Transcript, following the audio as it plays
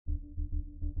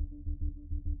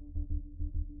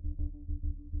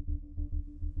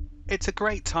It's a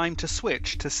great time to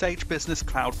switch to Sage Business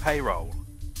Cloud Payroll.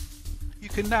 You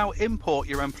can now import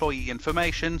your employee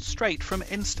information straight from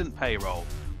Instant Payroll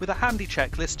with a handy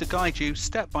checklist to guide you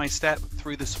step by step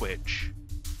through the switch.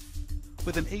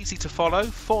 With an easy to follow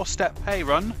 4-step pay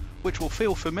run, which will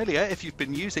feel familiar if you've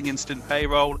been using Instant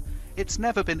Payroll, it's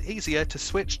never been easier to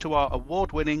switch to our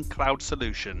award-winning cloud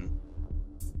solution.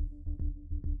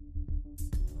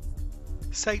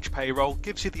 Sage Payroll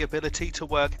gives you the ability to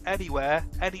work anywhere,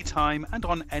 anytime and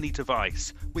on any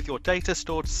device, with your data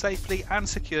stored safely and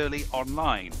securely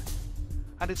online.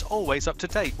 And it's always up to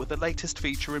date with the latest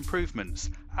feature improvements,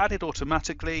 added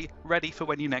automatically, ready for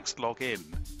when you next log in.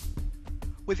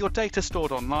 With your data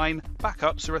stored online,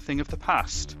 backups are a thing of the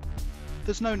past.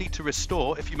 There's no need to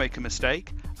restore if you make a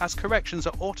mistake, as corrections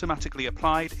are automatically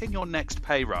applied in your next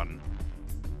pay run.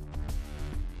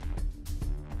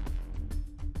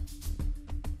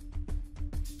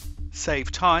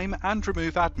 Save time and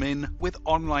remove admin with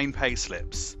online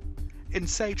payslips. In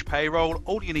Sage Payroll,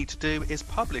 all you need to do is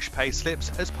publish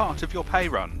payslips as part of your pay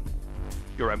run.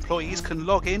 Your employees can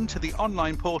log in to the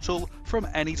online portal from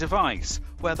any device,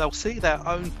 where they'll see their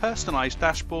own personalised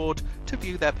dashboard to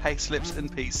view their payslips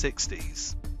and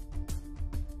P60s.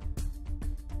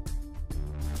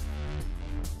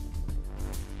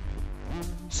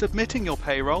 Submitting your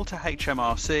payroll to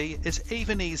HMRC is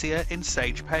even easier in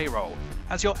Sage Payroll,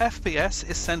 as your FPS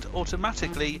is sent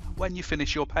automatically when you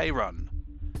finish your pay run.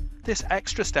 This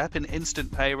extra step in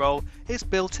Instant Payroll is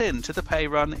built into the pay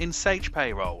run in Sage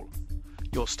Payroll.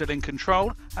 You're still in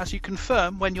control as you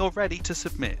confirm when you're ready to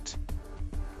submit.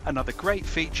 Another great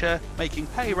feature, making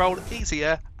payroll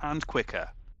easier and quicker.